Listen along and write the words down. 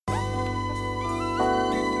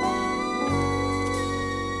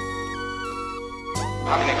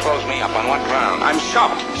throws me up. On what ground? I'm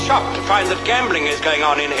shocked to find that gambling is going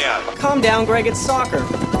on in here. Calm down, Greg. It's soccer.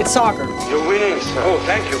 It's soccer. You're winning, sir. Oh,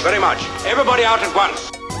 thank you very much. Everybody out at once.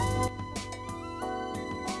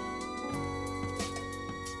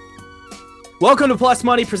 Welcome to Plus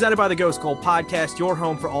Money, presented by the Ghost Goal Podcast, your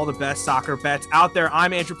home for all the best soccer bets out there.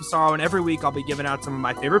 I'm Andrew Pissarro, and every week I'll be giving out some of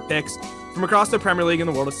my favorite picks from across the Premier League and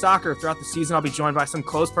the world of soccer. Throughout the season, I'll be joined by some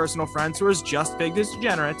close personal friends who are as just big as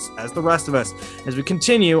degenerates as the rest of us as we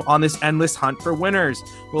continue on this endless hunt for winners.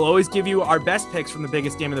 We'll always give you our best picks from the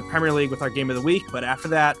biggest game in the Premier League with our Game of the Week, but after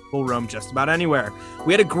that, we'll roam just about anywhere.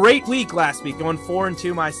 We had a great week last week, going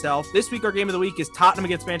 4-2 myself. This week, our Game of the Week is Tottenham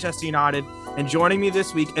against Manchester United, and joining me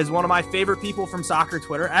this week is one of my favorite people from soccer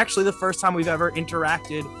Twitter, actually the first time we've ever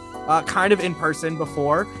interacted kind of in person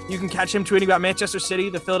before. You can catch him tweeting about Manchester City,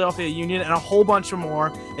 the Philadelphia Union, and a whole bunch of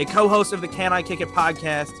more. A co-host of the Can I Kick It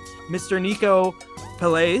podcast, Mr. Nico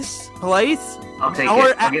Palais. I'll take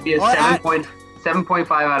it. I'll give you a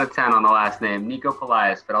 7.5 out of 10 on the last name, Nico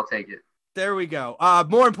Palais, but I'll take it. There we go.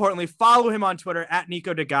 More importantly, follow him on Twitter at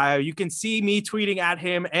Nico DeGaio. You can see me tweeting at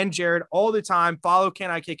him and Jared all the time. Follow Can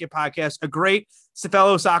I Kick It podcast, a great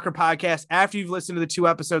fellow soccer podcast. After you've listened to the 2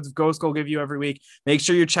 episodes of Ghost Goal give you every week, make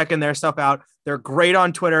sure you're checking their stuff out. They're great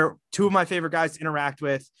on Twitter. 2 of my favorite guys to interact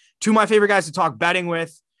with, 2 of my favorite guys to talk betting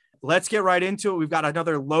with. Let's get right into it. We've got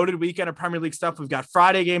another loaded weekend of Premier League stuff. We've got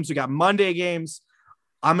Friday games. We got Monday games.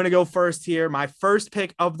 I'm going to go first here. My first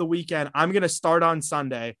pick of the weekend, I'm going to start on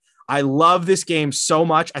Sunday. I love this game so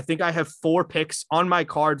much. I think I have 4 picks on my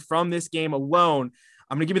card from this game alone.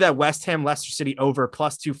 I'm going to give you that West Ham Leicester City over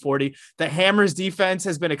plus 240. The Hammers defense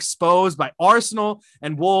has been exposed by Arsenal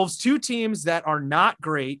and Wolves, 2 teams that are not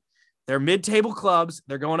great. They're mid-table clubs.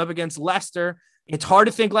 They're going up against Leicester. It's hard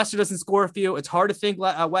to think Leicester doesn't score a few. It's hard to think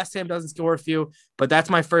West Ham doesn't score a few, but that's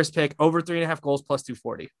my first pick, over 3.5 goals plus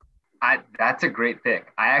 240. That's a great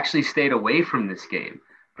pick. I actually stayed away from this game.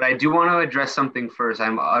 But I do want to address something first.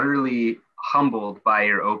 I'm utterly humbled by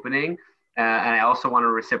your opening. And I also want to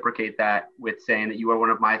reciprocate that with saying that you are one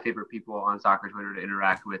of my favorite people on soccer Twitter to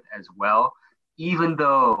interact with as well, even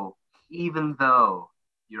though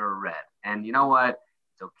you're a Red. And you know what?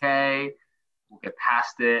 It's okay. We'll get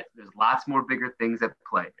past it. There's lots more bigger things at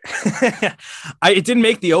play. It didn't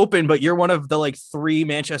make the open, but you're one of the 3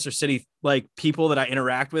 Manchester City people that I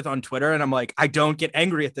interact with on Twitter. And I'm like, I don't get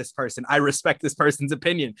angry at this person. I respect this person's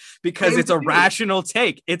opinion because it's a rational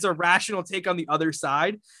take. It's a rational take on the other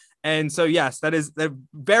side. And so, yes, that is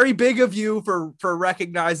very big of you for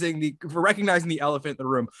recognizing the elephant in the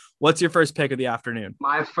room. What's your first pick of the afternoon?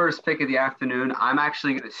 My first pick of the afternoon, I'm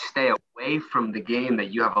actually going to stay away from the game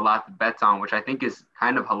that you have a lot of bets on, which I think is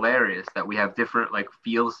kind of hilarious that we have different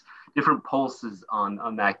feels, different pulses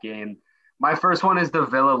on that game. My first one is the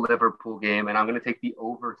Villa-Liverpool game, and I'm going to take the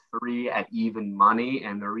over 3 at even money.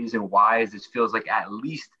 And the reason why is this feels like at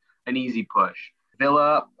least an easy push.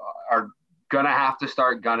 Villa are going to have to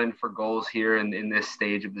start gunning for goals here in this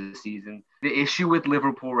stage of the season. The issue with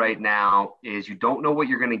Liverpool right now is you don't know what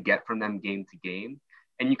you're going to get from them game to game.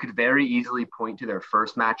 And you could very easily point to their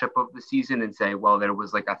first matchup of the season and say, well, there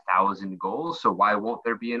was 1,000 goals, so why won't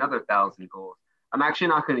there be another 1,000 goals? I'm actually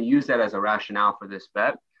not going to use that as a rationale for this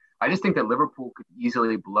bet. I just think that Liverpool could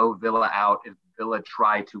easily blow Villa out if Villa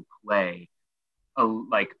try to play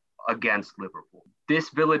against Liverpool. This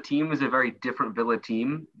Villa team is a very different Villa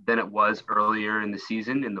team than it was earlier in the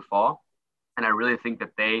season, in the fall. And I really think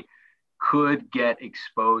that they could get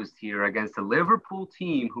exposed here against a Liverpool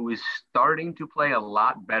team who is starting to play a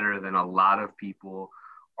lot better than a lot of people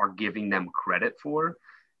are giving them credit for.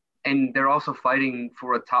 And they're also fighting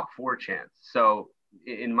for a top 4 chance. So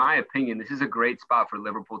in my opinion, this is a great spot for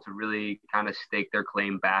Liverpool to really kind of stake their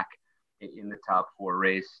claim back in the top 4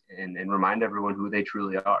 race and remind everyone who they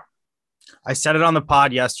truly are. I said it on the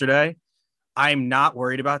pod yesterday. I'm not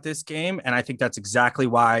worried about this game. And I think that's exactly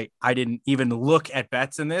why I didn't even look at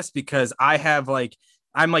bets in this, because I have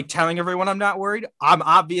I'm telling everyone I'm not worried. I'm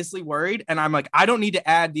obviously worried. And I'm I don't need to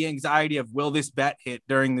add the anxiety of will this bet hit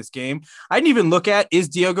during this game. I didn't even look at, is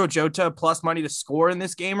Diogo Jota plus money to score in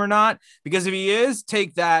this game or not? Because if he is,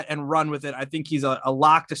 take that and run with it. I think he's a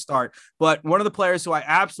lock to start. But one of the players who I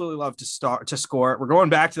absolutely love to score, we're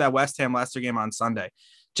going back to that West Ham Leicester game on Sunday.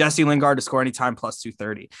 Jesse Lingard to score anytime plus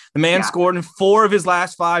 230. The man scored in 4 of his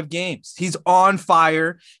last 5 games. He's on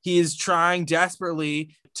fire. He is trying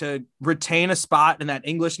desperately to retain a spot in that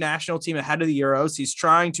English national team ahead of the Euros. He's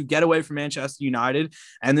trying to get away from Manchester United,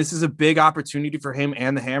 and this is a big opportunity for him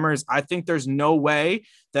and the Hammers. I think there's no way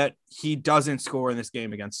that he doesn't score in this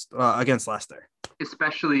game against Leicester.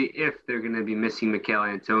 Especially if they're going to be missing Mikel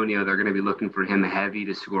Antonio, they're going to be looking for him heavy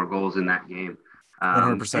to score goals in that game.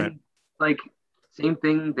 100%. Same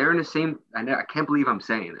thing. They're in the same. I can't believe I'm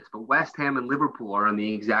saying this, but West Ham and Liverpool are in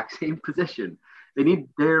the exact same position.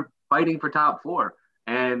 They're fighting for top four,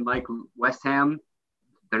 and like West Ham,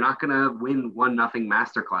 they're not going to win 1-0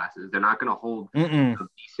 masterclasses. They're not going to hold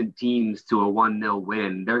decent teams to a 1-0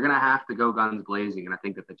 win. They're going to have to go guns blazing. And I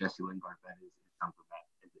think that the Jesse Lingard bet is something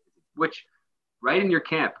that, which right in your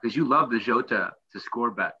camp, because you love the Jota to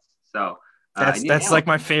score bets. So that's like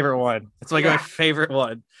my favorite one. It's like my favorite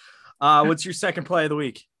one. What's your second play of the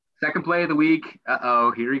week? Second play of the week.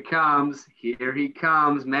 Here he comes. Here he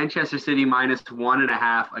comes. Manchester City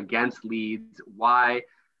 -1.5 against Leeds. Why?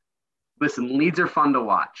 Listen, Leeds are fun to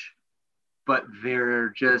watch, but they're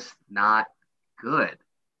just not good.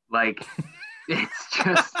 Like, it's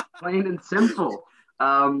just plain and simple.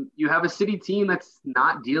 You have a City team that's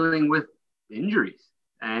not dealing with injuries.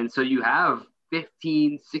 And so you have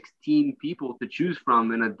 15, 16 people to choose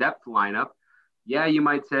from in a depth lineup. Yeah, you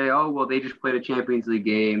might say, oh, well, they just played a Champions League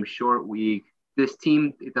game, short week. This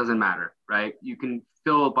team, it doesn't matter, right? You can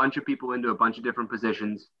fill a bunch of people into a bunch of different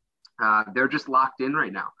positions. They're just locked in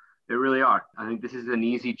right now. They really are. I think this is an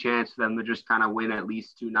easy chance for them to just kind of win at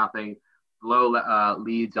least 2-0, blow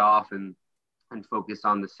Leeds off and focus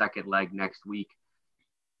on the second leg next week.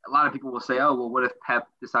 A lot of people will say, oh, well, what if Pep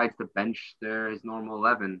decides to bench his normal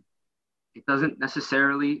 11? It doesn't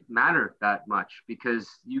necessarily matter that much because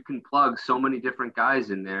you can plug so many different guys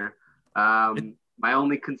in there. My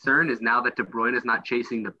only concern is now that De Bruyne is not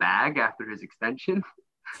chasing the bag after his extension.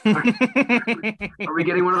 Are we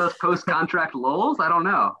getting one of those post-contract lulls? I don't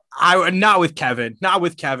know. Not with Kevin.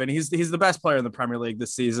 He's the best player in the Premier League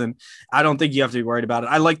this season. I don't think you have to be worried about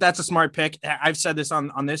it. That's a smart pick. I've said this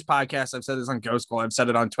on this podcast. I've said this on Ghost Goal. I've said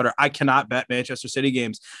it on Twitter. I cannot bet Manchester City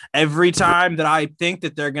games. Every time that I think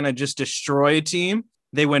that they're going to just destroy a team,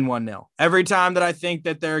 they win 1-0. Every time that I think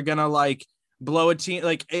that they're going to blow a team,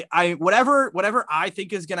 whatever I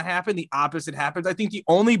think is going to happen, the opposite happens. I think the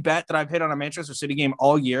only bet that I've hit on a Manchester City game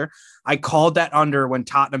all year, I called that under when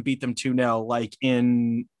Tottenham beat them 2-0,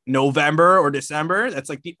 in November or December.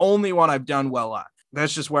 That's the only one I've done well on.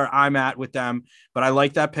 That's just where I'm at with them, but I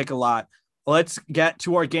like that pick a lot. Let's get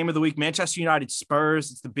to our game of the week. Manchester United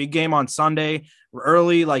Spurs. It's the big game on Sunday,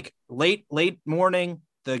 early, late morning,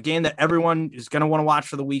 the game that everyone is going to want to watch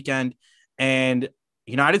for the weekend. And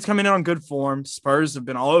United's coming in on good form. Spurs have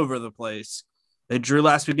been all over the place. They drew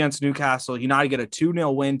last week against Newcastle. United get a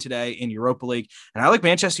 2-0 win today in Europa League. And I like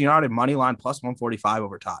Manchester United money line +145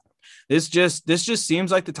 over Tottenham. This just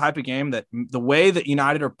seems like the type of game that the way that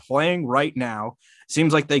United are playing right now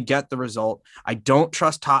seems like they get the result. I don't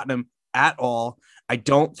trust Tottenham at all. I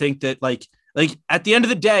don't think that at the end of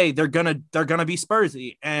the day, they're gonna be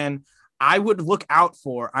Spursy. And I would look out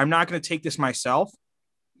for, I'm not going to take this myself,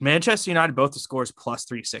 Manchester United both the scores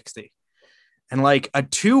 +360. And a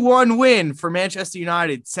 2-1 win for Manchester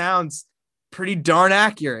United sounds pretty darn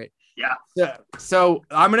accurate. Yeah. So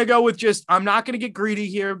I'm going to go with I'm not going to get greedy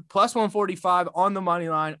here. +145 on the money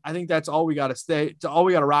line. I think that's all we got to stay. It's all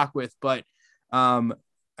we got to rock with. But I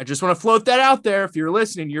just want to float that out there. If you're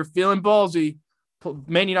listening, you're feeling ballsy.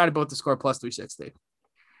 Man United both to score +360.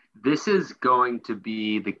 This is going to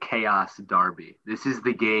be the chaos derby. This is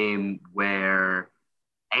the game where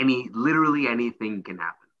literally anything can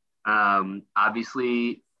happen.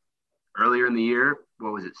 Obviously, earlier in the year,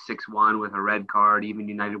 what was it, 6-1 with a red card. Even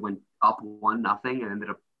United went up 1-0 and ended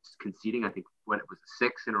up conceding, I think, it was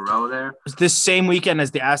 6 in a row there. It was this same weekend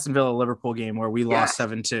as the Aston Villa-Liverpool game where we lost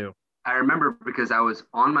 7-2. I remember because I was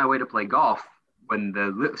on my way to play golf when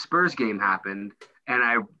the Spurs game happened, and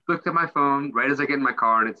I looked at my phone right as I get in my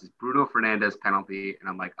car, and it's this Bruno Fernandes penalty, and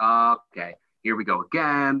I'm like, okay. Here we go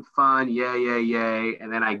again. Fun. Yay.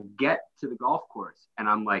 And then I get to the golf course and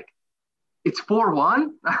I'm like, it's 4-1.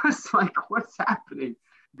 I was like, what's happening?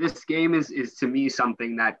 This game is to me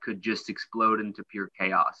something that could just explode into pure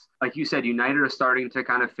chaos. Like you said, United are starting to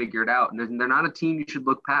kind of figure it out. And they're not a team you should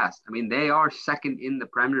look past. I mean, they are second in the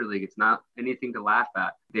Premier League. It's not anything to laugh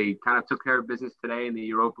at. They kind of took care of business today in the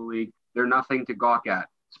Europa League. They're nothing to gawk at.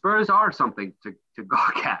 Spurs are something to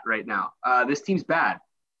gawk at right now. This team's bad.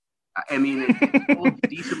 I mean, it's all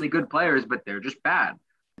decently good players, but they're just bad.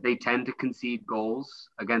 They tend to concede goals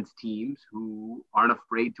against teams who aren't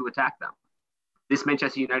afraid to attack them. This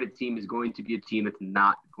Manchester United team is going to be a team that's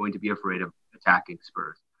not going to be afraid of attacking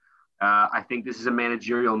Spurs. I think this is a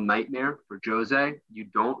managerial nightmare for Jose. You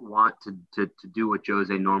don't want to do what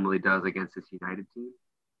Jose normally does against this United team.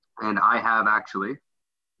 And I have actually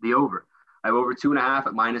the over. I have over 2.5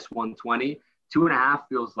 at -120. 2.5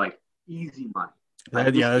 feels like easy money.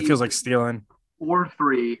 That feels like stealing.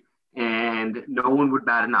 4-3, and no one would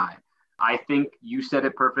bat an eye. I think you said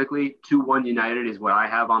it perfectly. 2-1 United is what I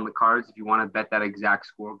have on the cards. If you want to bet that exact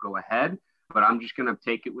score, go ahead. But I'm just going to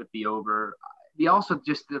take it with the over.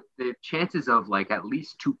 The chances of like at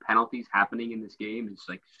least 2 penalties happening in this game is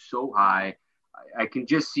like so high. I can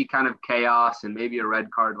just see kind of chaos and maybe a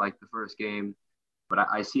red card like the first game. But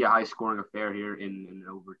I see a high scoring affair here in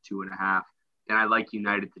over 2.5. And I like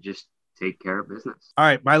United to just take care of business. All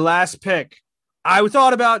right, my last pick. I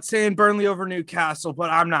thought about saying Burnley over Newcastle, but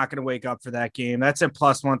I'm not going to wake up for that game. That's at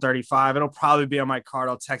plus 135. It'll probably be on my card.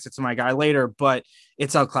 I'll text it to my guy later, but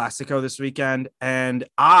it's El Clasico this weekend. And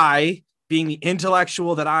I, being the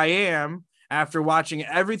intellectual that I am, after watching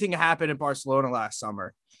everything happen in Barcelona last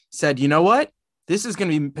summer, said, you know what? This is going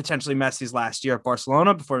to be potentially Messi's last year at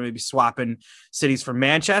Barcelona before maybe swapping cities for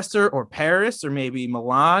Manchester or Paris or maybe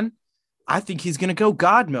Milan. I think he's going to go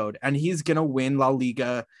God mode and he's going to win La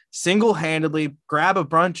Liga single-handedly, grab a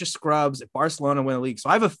bunch of scrubs at Barcelona and win the league. So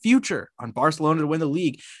I have a future on Barcelona to win the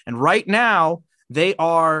league. And right now they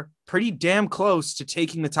are pretty damn close to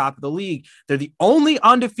taking the top of the league. They're the only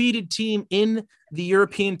undefeated team in the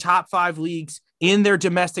European top 5 leagues in their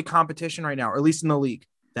domestic competition right now, or at least in the league.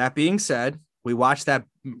 That being said, we watched that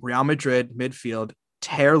Real Madrid midfield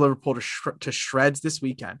tear Liverpool to shreds this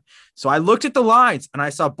weekend. So I looked at the lines and I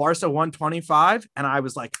saw Barca 125 and I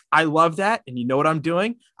was like, I love that. And you know what I'm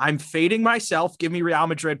doing? I'm fading myself. Give me Real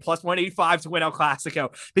Madrid plus 185 to win El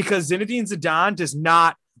Clasico because Zinedine Zidane does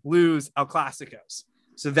not lose El Clasicos.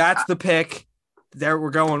 So that's the pick. There we're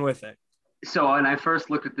going with it. So when I first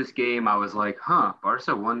looked at this game, I was like,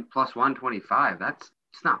 Barca 1 plus 125. It's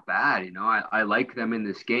not bad. You know, I like them in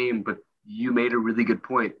this game, but you made a really good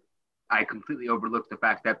point. I completely overlooked the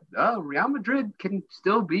fact that Real Madrid can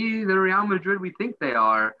still be the Real Madrid we think they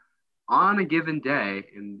are on a given day,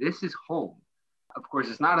 and this is home. Of course,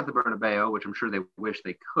 it's not at the Bernabeu, which I'm sure they wish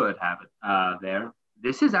they could have it there.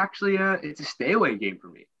 This is actually it's a stay-away game for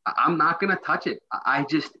me. I'm not going to touch it.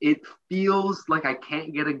 It feels like I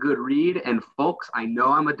can't get a good read, and folks, I know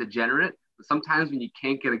I'm a degenerate, but sometimes when you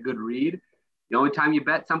can't get a good read, the only time you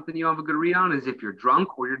bet something you have a good read on is if you're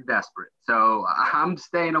drunk or you're desperate. So I'm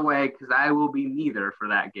staying away because I will be neither for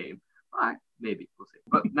that game. Maybe. We'll see.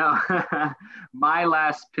 But no, my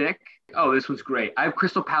last pick. Oh, this was great. I have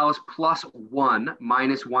Crystal Palace +1,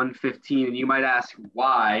 minus 115. And you might ask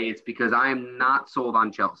why. It's because I am not sold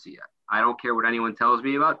on Chelsea yet. I don't care what anyone tells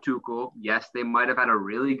me about Tuchel. Yes, they might have had a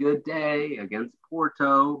really good day against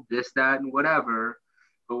Porto, this, that, and whatever.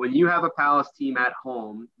 But when you have a Palace team at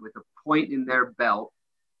home with a point in their belt,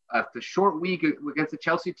 after a short week against a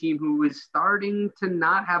Chelsea team who is starting to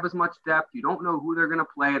not have as much depth, you don't know who they're going to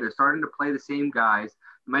play. They're starting to play the same guys.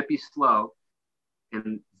 It might be slow.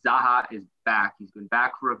 And Zaha is back. He's been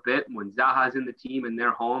back for a bit. When Zaha's in the team and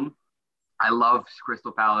they're home, I love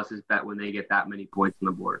Crystal Palace's bet when they get that many points on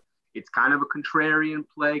the board. It's kind of a contrarian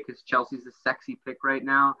play because Chelsea's a sexy pick right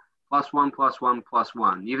now. +1, +1,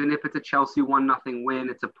 +1. Even if it's a Chelsea 1-0 win,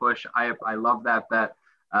 it's a push. I love that bet.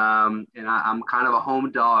 And I'm kind of a home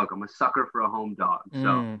dog. I'm a sucker for a home dog.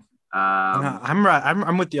 So I'm right.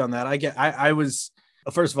 I'm with you on that. I was,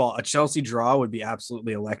 first of all, a Chelsea draw would be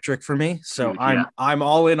absolutely electric for me. So I'm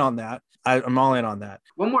all in on that. I'm all in on that.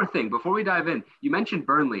 One more thing before we dive in, you mentioned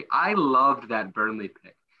Burnley. I loved that Burnley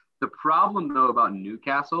pick. The problem though about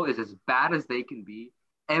Newcastle is as bad as they can be,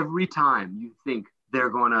 every time you think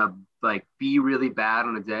they're going to like be really bad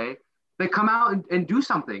on a day, they come out and do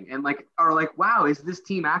something and like are like, wow, is this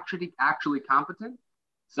team actually competent?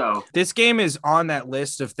 So this game is on that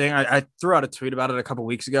list of thing. I threw out a tweet about it a couple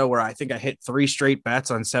weeks ago where I think I hit 3 straight bets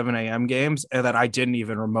on 7 a.m. games and that I didn't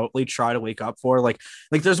even remotely try to wake up for. Like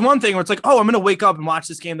there's one thing where it's like, oh, I'm going to wake up and watch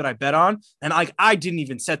this game that I bet on. And like, I didn't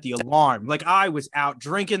even set the alarm. Like I was out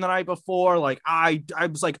drinking the night before. Like I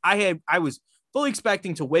was like, I was fully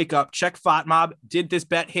expecting to wake up, check FOTMob, did this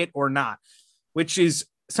bet hit or not, which is,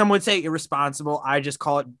 some would say irresponsible. I just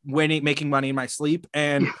call it making money in my sleep.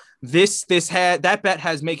 And that bet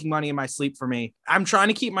has making money in my sleep for me. I'm trying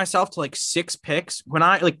to keep myself to like 6 picks. When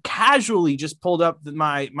I like casually just pulled up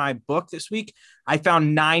my book this week, I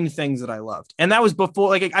found 9 things that I loved. And that was before,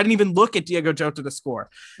 like, I didn't even look at Diego Jota to score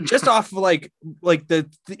just off of like the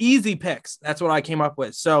easy picks. That's what I came up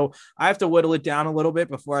with. So I have to whittle it down a little bit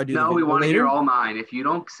before I do. No, we want to hear all 9. If you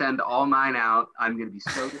don't send all 9 out, I'm going to be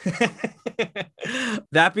so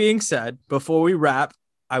That being said, before we wrap,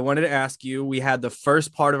 I wanted to ask you, we had the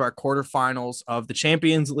first part of our quarterfinals of the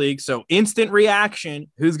Champions League. So instant reaction,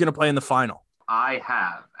 who's going to play in the final? I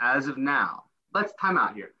have, as of now, let's time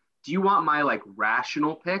out here. Do you want my like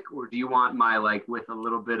rational pick or do you want my like with a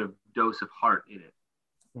little bit of dose of heart in it?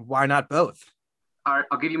 Why not both? All right,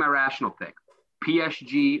 I'll give you my rational pick.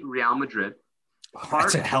 PSG, Real Madrid.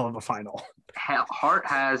 That's a hell of a final. Heart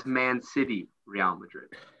has Man City, Real Madrid.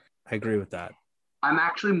 I agree with that. I'm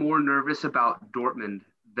actually more nervous about Dortmund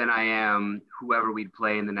than I am whoever we'd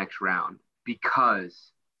play in the next round,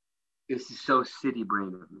 because this is so City brain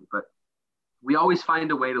of me. But we always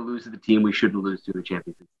find a way to lose to the team we shouldn't lose to in the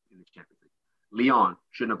Champions League. Lyon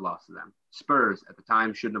shouldn't have lost to them. Spurs at the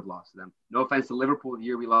time shouldn't have lost to them. No offense to Liverpool, the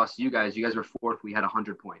year we lost to you guys. You guys were fourth. We had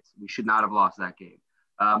 100 points. We should not have lost that game.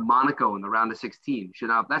 Monaco in the round of 16 should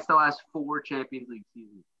not. That's the last 4 Champions League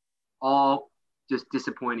seasons. All just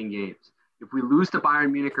disappointing games. If we lose to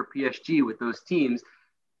Bayern Munich or PSG with those teams,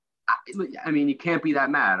 I mean, you can't be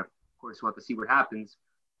that mad. Of course, we'll have to see what happens.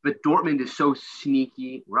 But Dortmund is so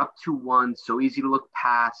sneaky. We're up 2-1, so easy to look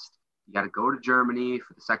past. You got to go to Germany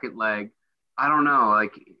for the second leg. I don't know.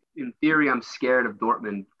 Like, in theory, I'm scared of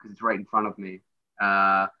Dortmund because it's right in front of me.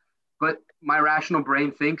 But my rational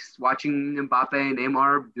brain thinks watching Mbappe and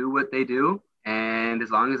Neymar do what they do, and as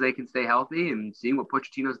long as they can stay healthy and seeing what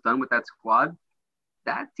Pochettino's done with that squad,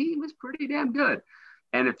 that team is pretty damn good.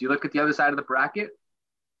 And if you look at the other side of the bracket,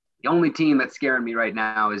 the only team that's scaring me right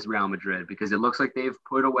now is Real Madrid, because it looks like they've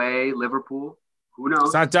put away Liverpool. Who knows?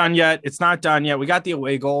 It's not done yet. It's not done yet. We got the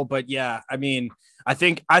away goal, but yeah, I mean, I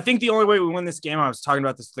think the only way we win this game, I was talking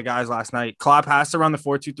about this to the guys last night, Klopp has to run the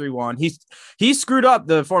 4-2-3-1. He's screwed up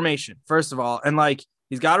the formation, first of all. And like,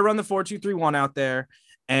 he's got to run the 4-2-3-1 out there.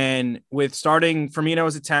 And with starting Firmino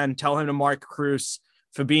as a 10, tell him to mark Cruz,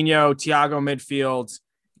 Fabinho, Thiago midfield.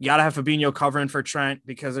 You got to have Fabinho covering for Trent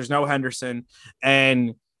because there's no Henderson.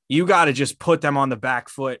 And you got to just put them on the back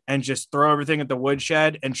foot and just throw everything at the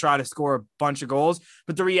woodshed and try to score a bunch of goals.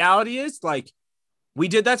 But the reality is, like, we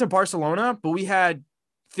did that to Barcelona, but we had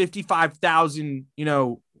 55,000,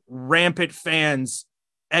 rampant fans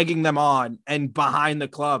egging them on and behind the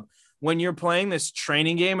club. When you're playing this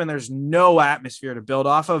training game and there's no atmosphere to build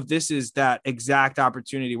off of, this is that exact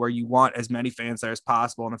opportunity where you want as many fans there as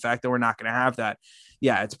possible. And the fact that we're not going to have that,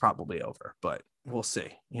 yeah, it's probably over, but we'll see,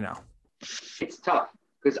 It's tough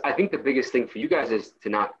because I think the biggest thing for you guys is to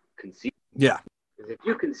not concede. Yeah. Because if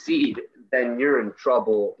you concede, then you're in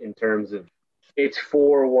trouble in terms of it's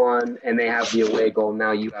 4-1 and they have the away goal.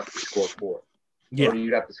 Now you have to score 4. Yeah. Or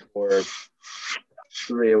you'd have to score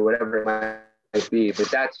 3 or whatever it might be, but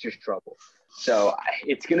that's just trouble. So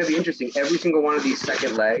it's going to be interesting. Every single one of these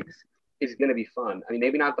second legs is going to be fun. I mean,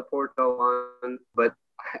 maybe not the Porto one, but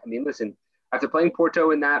I mean, listen, after playing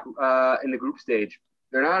Porto in that in the group stage,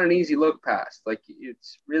 they're not an easy look past. Like,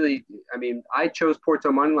 it's really, I mean, I chose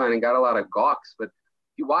Porto moneyline and got a lot of gawks, but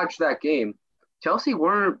if you watch that game, Chelsea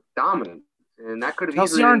weren't dominant. And that could have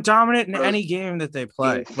Chelsea aren't dominant in any game that they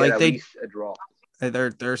play. Like, they a draw.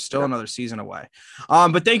 They're still another season away.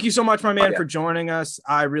 But thank you so much, my man, for joining us.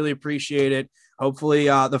 I really appreciate it. Hopefully,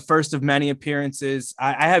 the first of many appearances.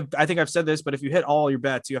 I think I've said this, but if you hit all your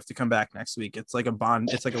bets, you have to come back next week. It's like a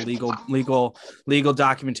bond. It's like a legal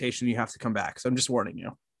documentation. You have to come back. So I'm just warning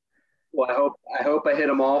you. Well, I hope I hit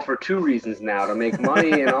them all for 2 reasons now: to make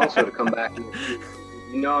money and also to come back.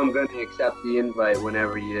 I'm going to accept the invite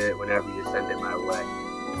whenever you send it my way.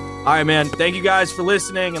 All right, man. Thank you guys for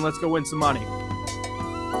listening, and let's go win some money.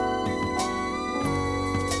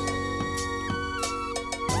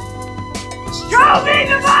 Show me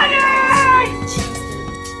the money!